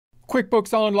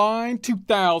QuickBooks Online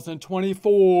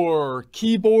 2024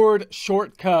 keyboard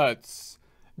shortcuts.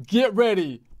 Get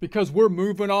ready because we're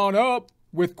moving on up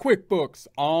with QuickBooks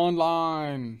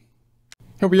Online.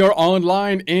 Here we are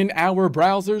online in our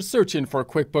browsers, searching for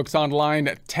QuickBooks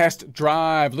Online Test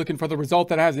Drive, looking for the result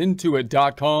that has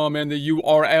Intuit.com and the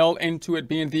URL, Intuit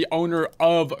being the owner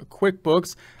of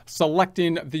QuickBooks,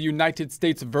 selecting the United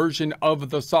States version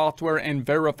of the software and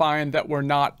verifying that we're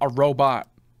not a robot.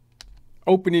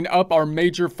 Opening up our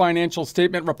major financial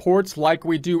statement reports like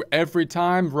we do every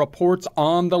time, reports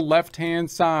on the left-hand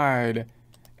side.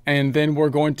 And then we're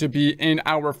going to be in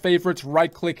our favorites,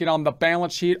 right-clicking on the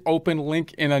balance sheet, open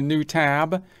link in a new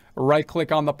tab.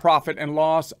 Right-click on the profit and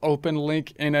loss, open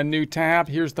link in a new tab.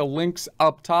 Here's the links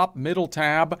up top, middle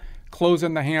tab,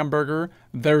 closing the hamburger.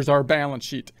 There's our balance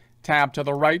sheet. Tab to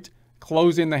the right,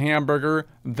 closing the hamburger.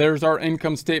 There's our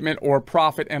income statement or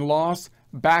profit and loss.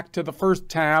 Back to the first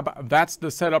tab. That's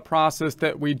the setup process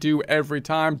that we do every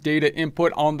time. Data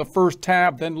input on the first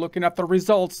tab, then looking at the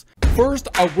results. First,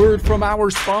 a word from our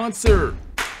sponsor.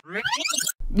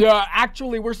 Yeah,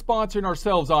 actually, we're sponsoring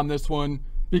ourselves on this one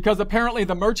because apparently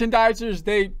the merchandisers,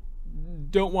 they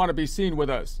don't want to be seen with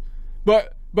us.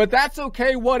 But that's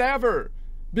okay, whatever,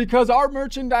 because our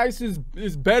merchandise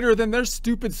is better than their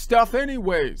stupid stuff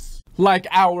anyways. Like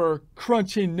our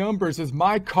Crunching Numbers is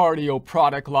my cardio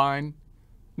product line.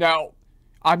 Now,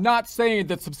 I'm not saying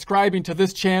that subscribing to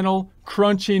this channel,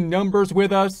 crunching numbers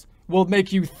with us, will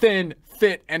make you thin,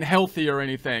 fit, and healthy or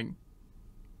anything.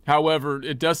 However,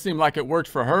 it does seem like it worked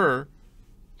for her.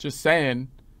 Just saying.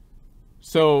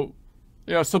 So,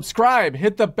 subscribe,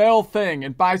 hit the bell thing,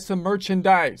 and buy some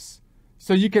merchandise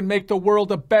so you can make the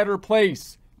world a better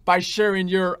place by sharing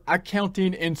your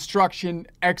accounting instruction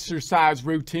exercise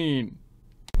routine.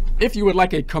 If you would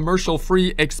like a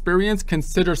commercial-free experience,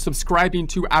 consider subscribing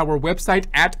to our website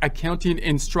at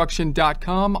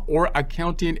accountinginstruction.com or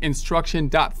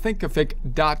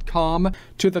accountinginstruction.thinkific.com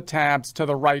to the tabs to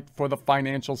the right for the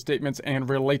financial statements and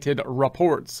related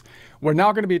reports. We're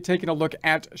now going to be taking a look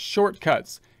at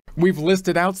shortcuts. We've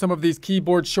listed out some of these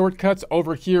keyboard shortcuts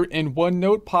over here in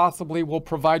OneNote. Possibly we'll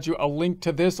provide you a link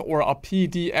to this or a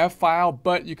PDF file,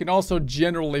 but you can also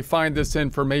generally find this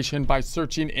information by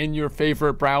searching in your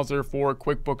favorite browser for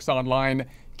QuickBooks Online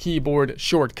keyboard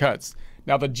shortcuts.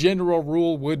 Now, the general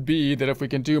rule would be that if we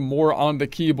can do more on the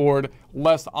keyboard,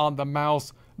 less on the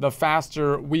mouse, the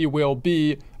faster we will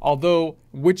be. Although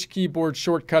which keyboard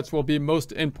shortcuts will be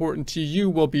most important to you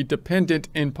will be dependent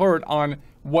in part on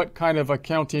what kind of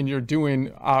accounting you're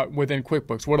doing within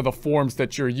QuickBooks. What are the forms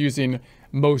that you're using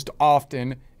most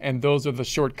often? And those are the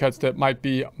shortcuts that might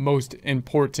be most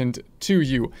important to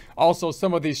you. Also,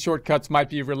 some of these shortcuts might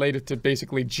be related to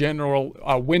basically general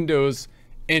Windows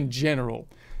in general.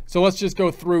 So let's just go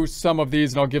through some of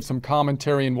these and I'll give some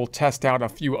commentary and we'll test out a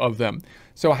few of them.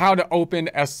 So how to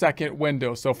open a second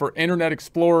window. So for Internet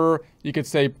Explorer, you could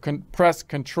say press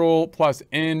Control plus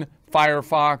N,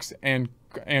 Firefox, and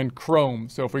Chrome.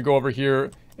 So if we go over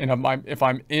here and if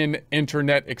I'm in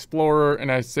Internet Explorer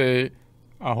and I say,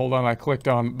 hold on, I clicked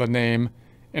on the name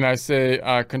and I say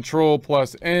Control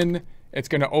plus N, it's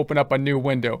going to open up a new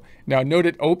window. Now note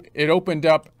it opened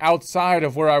up outside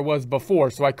of where I was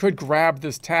before. So I could grab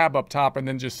this tab up top and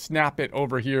then just snap it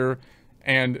over here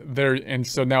and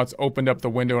so now it's opened up the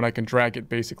window and I can drag it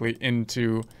basically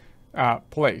into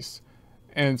place.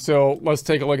 And so let's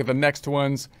take a look at the next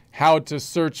ones. How to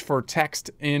search for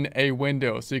text in a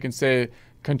window. So you can say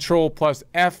Control plus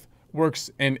F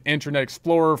works in Internet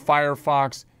Explorer,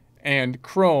 Firefox, and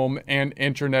Chrome and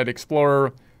Internet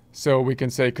Explorer. So we can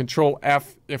say Control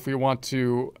F if we want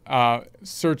to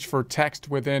search for text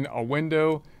within a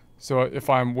window. So if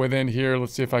I'm within here,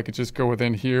 let's see if I could just go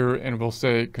within here and we'll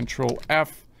say Control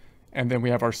F. And then we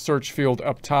have our search field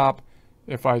up top.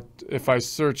 If I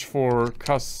search for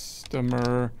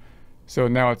customer, so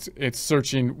now it's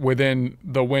searching within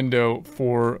the window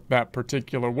for that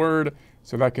particular word.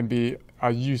 So that can be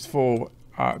a useful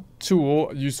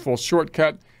tool, a useful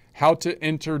shortcut. How to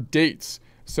enter dates.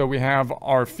 So we have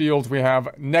our fields. We have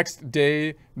next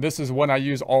day. This is one I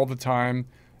use all the time.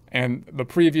 And the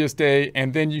previous day.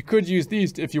 And then you could use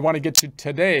these if you want to get to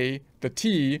today, the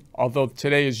T, although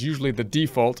today is usually the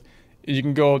default. You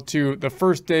can go to the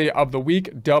first day of the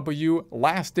week, W,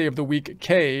 last day of the week,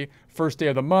 K, first day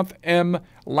of the month, M,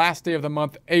 last day of the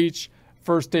month, H,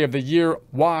 first day of the year,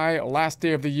 Y, last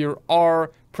day of the year, R.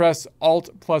 Press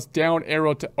Alt plus down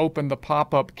arrow to open the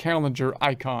pop-up calendar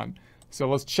icon. So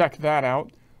let's check that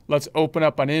out. Let's open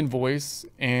up an invoice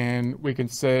and we can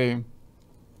say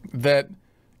that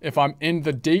if I'm in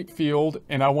the date field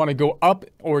and I want to go up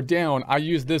or down, I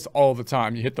use this all the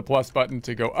time. You hit the plus button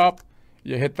to go up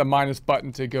you hit the minus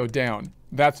button to go down.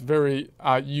 That's very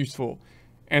useful.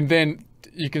 And then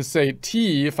you can say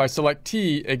T. If I select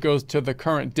T, it goes to the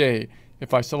current day.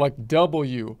 If I select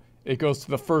W, it goes to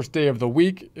the first day of the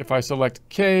week. If I select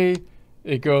K,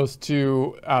 it goes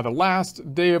to the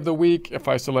last day of the week. If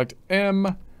I select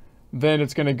M, then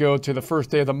it's going to go to the first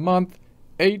day of the month.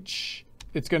 H,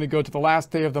 it's going to go to the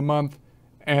last day of the month.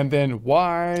 And then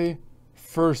Y,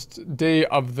 first day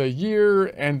of the year.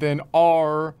 And then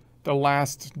R, the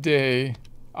last day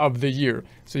of the year.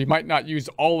 So you might not use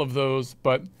all of those,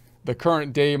 but the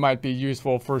current day might be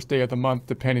useful, first day of the month,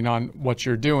 depending on what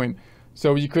you're doing.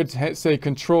 So you could say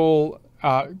Control,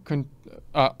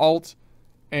 Alt,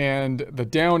 and the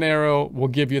down arrow will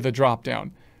give you the drop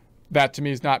down. That to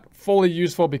me is not fully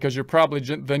useful because you're probably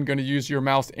then going to use your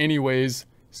mouse anyways.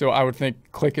 So I would think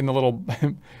clicking the little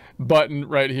button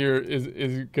right here is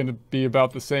going to be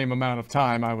about the same amount of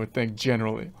time, I would think,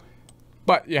 generally.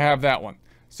 But you have that one.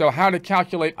 So how to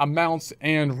calculate amounts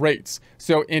and rates.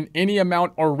 So in any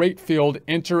amount or rate field,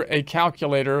 enter a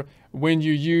calculator. When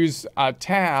you use a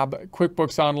tab,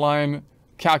 QuickBooks Online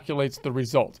calculates the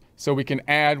result. So we can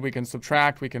add, we can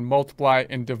subtract, we can multiply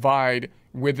and divide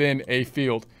within a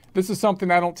field. This is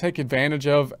something I don't take advantage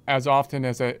of as often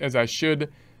as I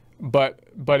should, but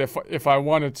if I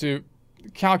wanted to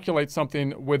calculate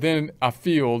something within a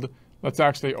field, let's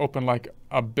actually open like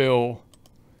a bill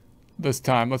this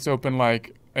time. Let's open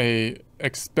like a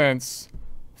expense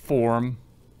form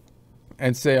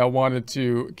and say I wanted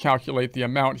to calculate the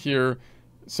amount here.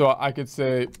 So I could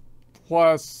say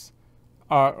plus,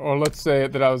 or let's say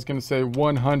that I was going to say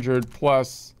 100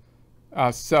 plus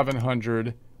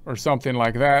 700 or something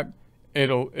like that.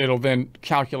 It'll then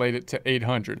calculate it to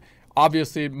 800.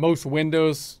 Obviously, most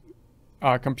Windows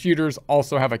computers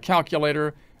also have a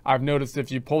calculator. I've noticed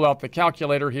if you pull out the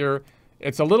calculator here,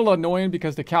 it's a little annoying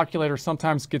because the calculator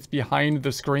sometimes gets behind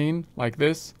the screen like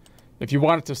this. If you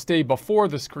want it to stay before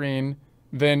the screen,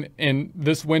 then in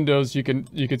this Windows, you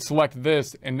could select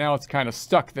this and now it's kind of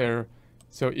stuck there.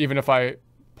 So even if I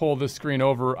pull this screen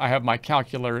over, I have my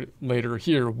calculator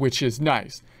here, which is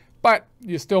nice. But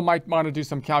you still might want to do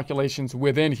some calculations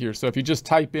within here. So if you just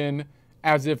type in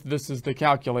as if this is the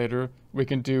calculator, we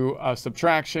can do a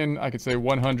subtraction. I could say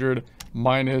 100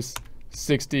 minus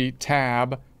 60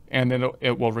 tab, and then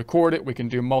it will record it. We can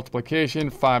do multiplication,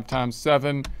 5 times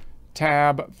 7,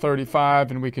 tab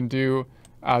 35, and we can do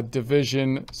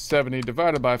division, 70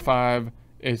 divided by 5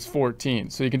 is 14.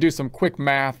 So you can do some quick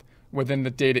math within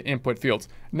the data input fields.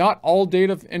 Not all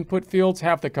data input fields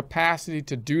have the capacity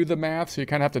to do the math, so you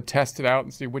kind of have to test it out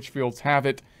and see which fields have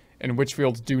it and which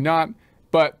fields do not.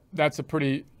 But that's a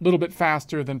little bit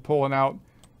faster than pulling out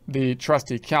the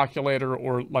trusty calculator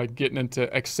or like getting into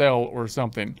Excel or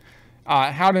something.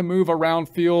 How to move around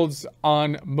fields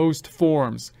on most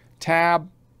forms. Tab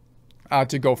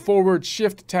to go forward,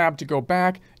 Shift Tab to go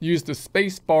back. Use the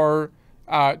space bar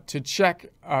to check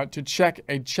a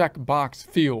checkbox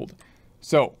field.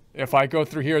 So if I go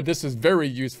through here, this is very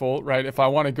useful, right? If I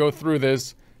want to go through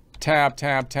this, tab,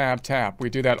 tab, tab, tab. We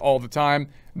do that all the time.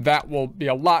 That will be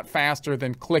a lot faster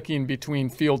than clicking between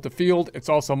field to field. It's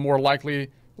also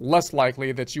less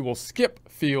likely that you will skip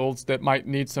fields that might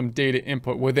need some data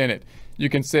input within it. You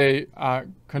can say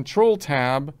Control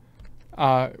Tab,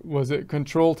 was it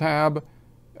Control Tab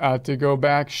to go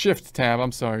back? Shift Tab,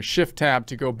 I'm sorry, Shift Tab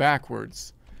to go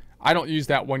backwards. I don't use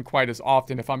that one quite as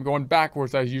often. If I'm going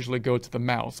backwards, I usually go to the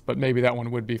mouse, but maybe that one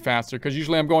would be faster because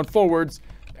usually I'm going forwards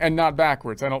and not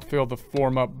backwards. I don't fill the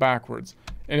form up backwards.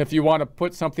 And if you want to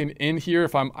put something in here,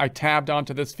 if I tabbed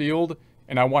onto this field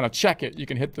and I want to check it, you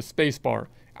can hit the space bar.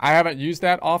 I haven't used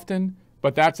that often,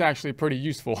 but that's actually pretty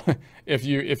useful if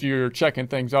you're checking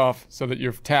things off so that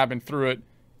you're tabbing through it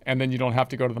and then you don't have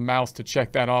to go to the mouse to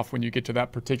check that off when you get to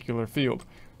that particular field.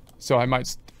 So I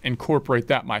might incorporate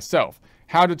that myself.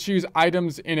 How to choose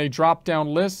items in a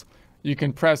drop-down list. You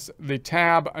can press the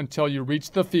tab until you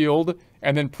reach the field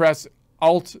and then press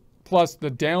Alt plus the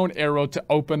down arrow to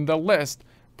open the list.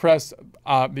 Press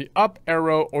the up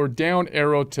arrow or down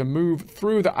arrow to move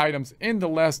through the items in the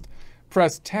list.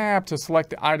 Press tab to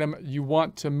select the item you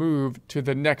want to move to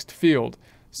the next field.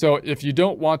 So if you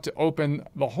don't want to open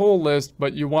the whole list,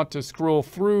 but you want to scroll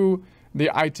through the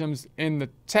items in the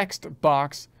text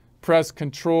box, press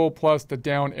Control plus the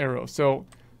down arrow. So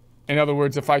in other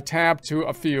words, if I tab to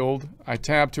a field, I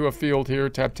tab to a field here,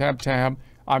 tab, tab, tab,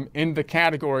 I'm in the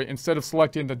category. Instead of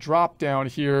selecting the drop down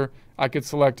here, I could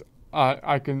select,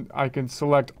 I can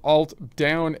select Alt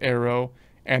down arrow,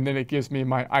 and then it gives me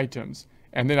my items.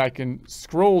 And then I can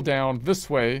scroll down this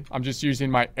way. I'm just using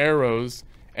my arrows.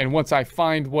 And once I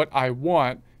find what I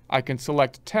want, I can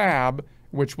select tab,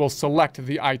 which will select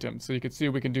the item. So you can see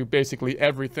we can do basically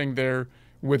everything there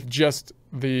with just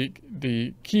the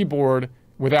keyboard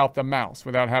without the mouse,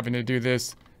 without having to do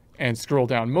this and scroll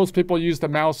down. Most people use the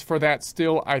mouse for that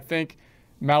still. I think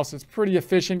mouse is pretty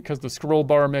efficient because the scroll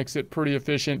bar makes it pretty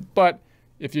efficient. But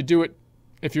if you do it,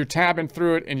 if you're tabbing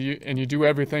through it and you do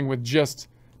everything with just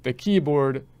the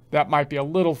keyboard, that might be a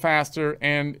little faster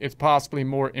and it's possibly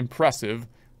more impressive.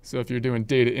 So if you're doing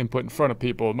data input in front of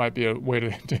people, it might be a way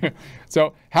to do it.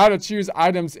 So how to choose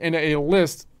items in a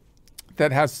list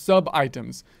that has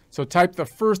sub-items. So type the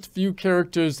first few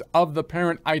characters of the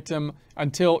parent item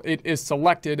until it is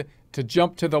selected. To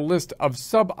jump to the list of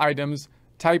sub-items,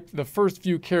 type the first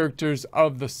few characters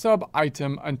of the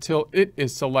sub-item until it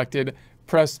is selected.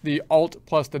 Press the Alt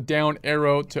plus the down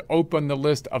arrow to open the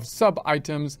list of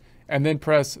sub-items, and then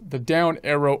press the down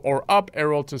arrow or up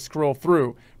arrow to scroll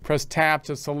through. Press Tab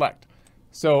to select.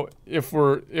 So if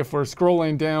we're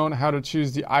scrolling down, how to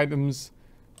choose the items,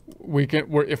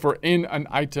 if we're in an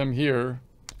item here,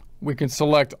 we can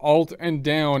select Alt and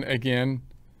down again.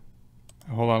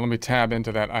 Hold on, let me tab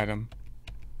into that item.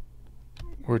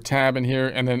 We're tabbing here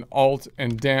and then Alt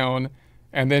and down.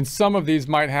 And then some of these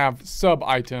might have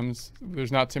sub-items.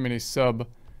 There's not too many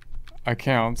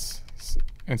sub-accounts.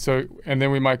 And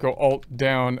then we might go Alt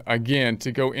down again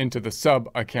to go into the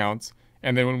sub-accounts.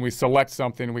 And then when we select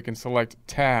something, we can select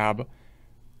Tab.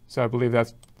 So I believe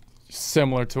that's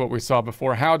similar to what we saw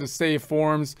before. How to save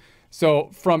forms. So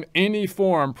from any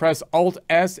form, press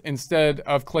Alt-S instead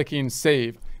of clicking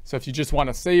Save. So if you just want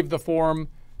to save the form,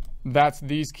 that's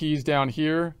these keys down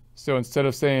here. So instead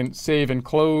of saying Save and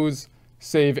Close,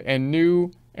 Save and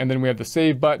New, and then we have the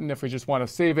Save button. If we just want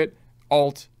to save it,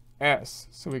 Alt-S.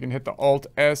 So we can hit the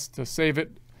Alt-S to save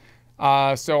it.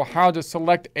 So how to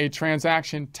select a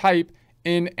transaction type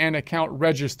in an account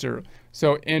register.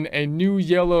 So in a new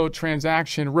yellow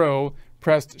transaction row,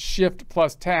 press Shift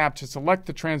plus Tab to select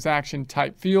the transaction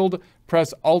type field.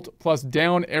 Press Alt plus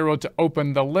down arrow to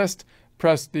open the list.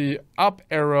 Press the up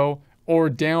arrow or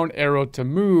down arrow to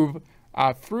move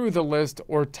through the list,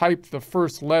 or type the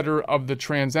first letter of the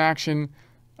transaction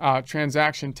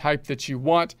type that you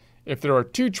want. If there are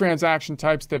two transaction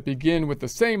types that begin with the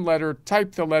same letter,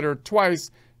 type the letter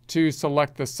twice to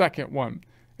select the second one.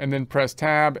 And then press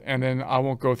Tab, and then I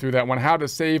won't go through that one. How to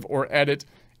save or edit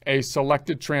a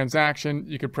selected transaction.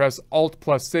 You could press Alt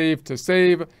plus Save to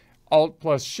save, Alt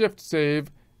plus Shift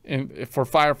Save for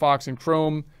Firefox and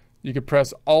Chrome. You could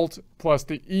press Alt plus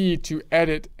the E to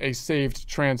edit a saved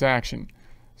transaction.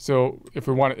 So if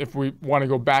we want to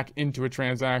go back into a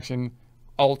transaction,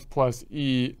 Alt plus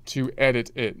E to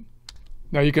edit it.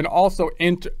 Now you can also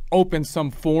open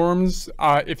some forms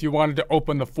if you wanted to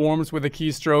open the forms with the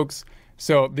keystrokes.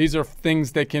 So these are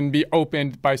things that can be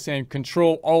opened by saying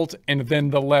Control Alt and then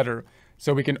the letter.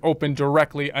 So we can open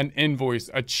directly an invoice,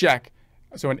 a check.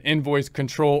 So an invoice,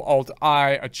 Control Alt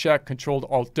I, a check, Control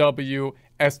Alt W,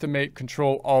 estimate,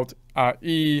 Control Alt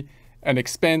E, an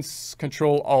expense,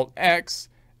 Control Alt X,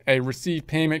 a receive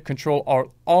payment, Control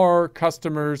Alt R,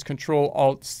 customers, Control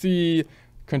Alt C,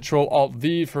 Control Alt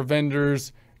V for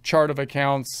vendors, chart of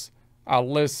accounts,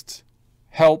 list,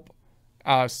 help,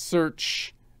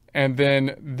 search, and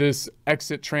then this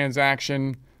exit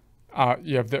transaction.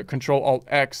 You have the Control Alt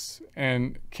X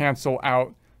and cancel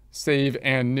out, save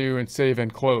and new, and save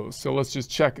and close. So let's just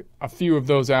check a few of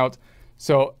those out.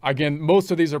 So again,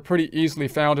 most of these are pretty easily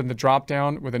found in the drop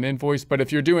down with an invoice, but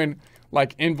if you're doing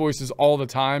like invoices all the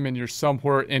time and you're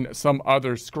somewhere in some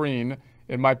other screen,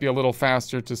 it might be a little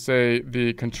faster to say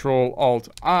the Control Alt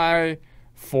I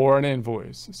for an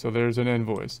invoice. So there's an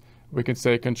invoice. We can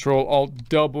say Control Alt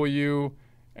W,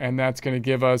 and that's going to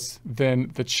give us then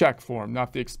the check form,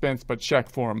 not the expense, but check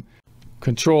form.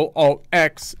 Control Alt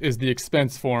X is the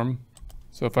expense form.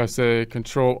 So if I say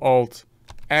Control Alt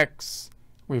X,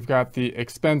 we've got the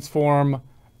expense form,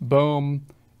 boom.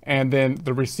 And then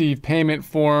the receive payment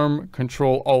form,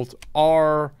 Control Alt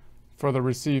R for the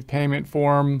receive payment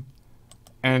form.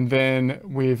 And then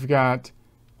we've got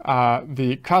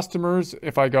the customers.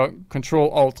 If I go Control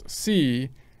Alt C,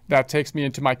 that takes me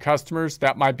into my customers.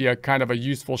 That might be a kind of a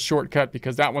useful shortcut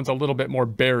because that one's a little bit more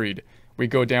buried. We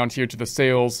go down here to the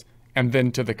sales and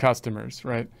then to the customers,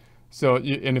 right? So,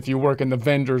 and if you work in the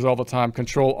vendors all the time,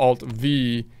 Control Alt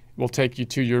V will take you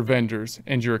to your vendors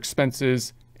and your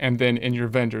expenses, and then in your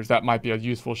vendors. That might be a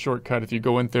useful shortcut if you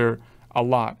go in there a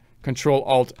lot. Control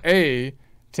Alt A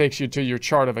takes you to your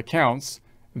chart of accounts.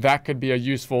 That could be a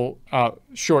useful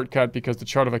shortcut because the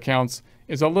chart of accounts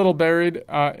is a little buried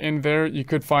in there. You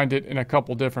could find it in a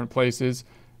couple different places,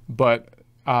 but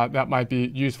that might be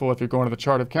useful if you're going to the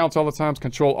chart of accounts all the time.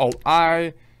 Control Alt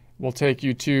I will take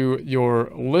you to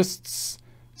your lists,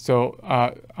 So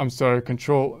I'm sorry,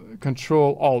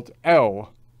 Control Alt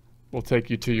L will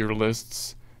take you to your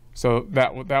lists. So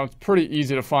that was pretty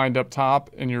easy to find up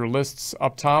top in your lists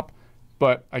up top,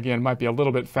 but again, might be a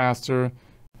little bit faster.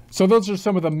 So those are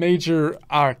some of the major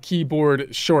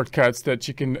keyboard shortcuts that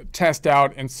you can test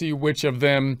out and see which of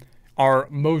them are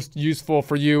most useful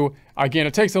for you. Again,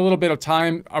 it takes a little bit of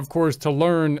time, of course, to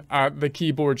learn the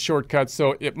keyboard shortcuts,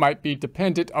 so it might be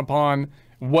dependent upon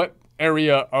what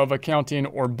area of accounting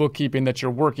or bookkeeping that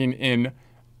you're working in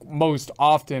most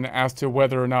often as to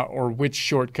whether or not or which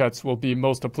shortcuts will be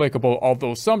most applicable,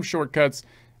 although some shortcuts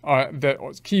that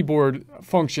keyboard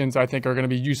functions I think are going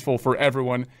to be useful for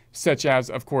everyone, such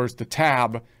as, of course, the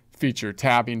tab feature,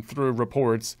 tabbing through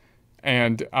reports,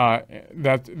 and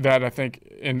that I think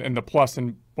in the plus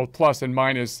and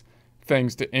minus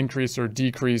things to increase or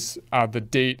decrease the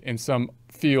date in some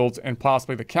fields and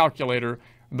possibly the calculator.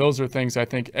 Those are things I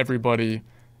think everybody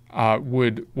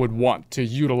would want to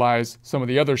utilize. Some of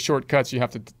the other shortcuts you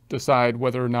have to decide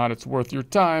whether or not it's worth your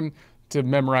time to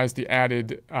memorize the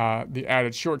added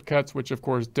shortcuts, which of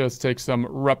course does take some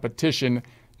repetition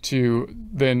to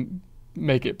then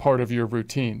make it part of your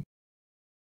routine.